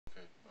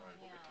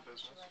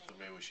business. So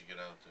maybe we should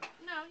get out to...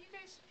 No, you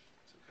guys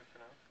Is it good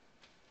for now?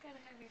 gotta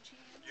have your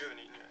chance. You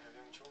haven't eaten yet, have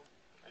you, Joel?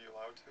 Are you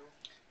allowed to?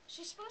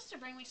 She's supposed to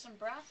bring me some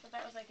broth, but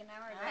that was like an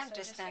hour ago. I'm so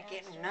just not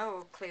getting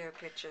no clear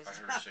pictures. I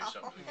heard her say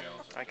something to the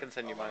gals. I can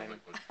send you mine.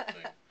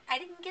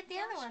 I didn't get the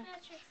other one.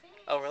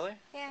 Oh, really?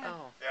 Yeah.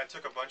 Oh. Yeah, I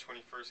took a bunch when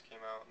he first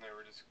came out, and they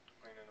were just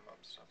cleaning them up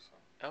and stuff, so.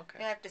 Okay.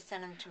 You have to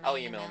send them to me. I'll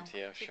email them to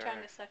you, sure. He's trying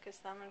to suck his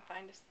thumb and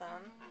find his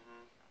thumb.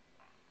 Mm-hmm.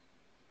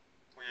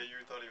 Well, yeah, you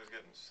thought he was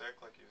getting sick,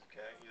 like he was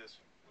gay. He's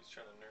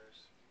trying to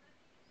nurse.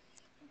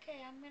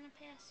 Okay, I'm gonna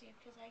pass you,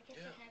 because I get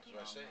to have you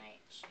all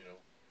night. You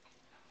know.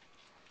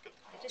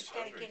 I just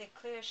gotta get a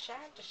clear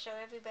shot to show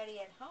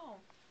everybody at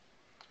home.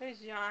 Who's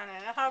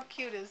yawning? How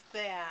cute is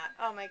that?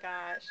 Oh my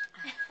gosh.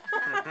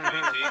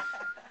 Any teeth?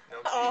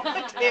 No teeth. Oh,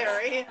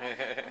 Terry.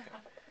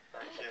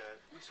 Not yet.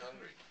 He's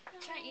hungry.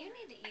 Trent, you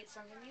need to eat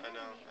something. You I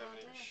know. haven't eaten all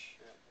Haven't eaten day.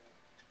 shit.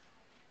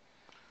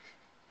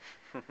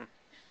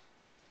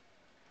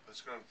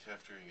 Let's go to the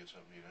cafeteria and get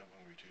something to eat. I'm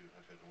hungry too.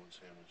 I've had one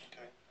sandwich.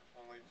 Okay.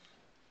 I'll leave.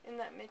 In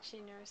that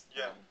Mitchie nurse.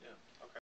 Yeah. Yeah. Okay.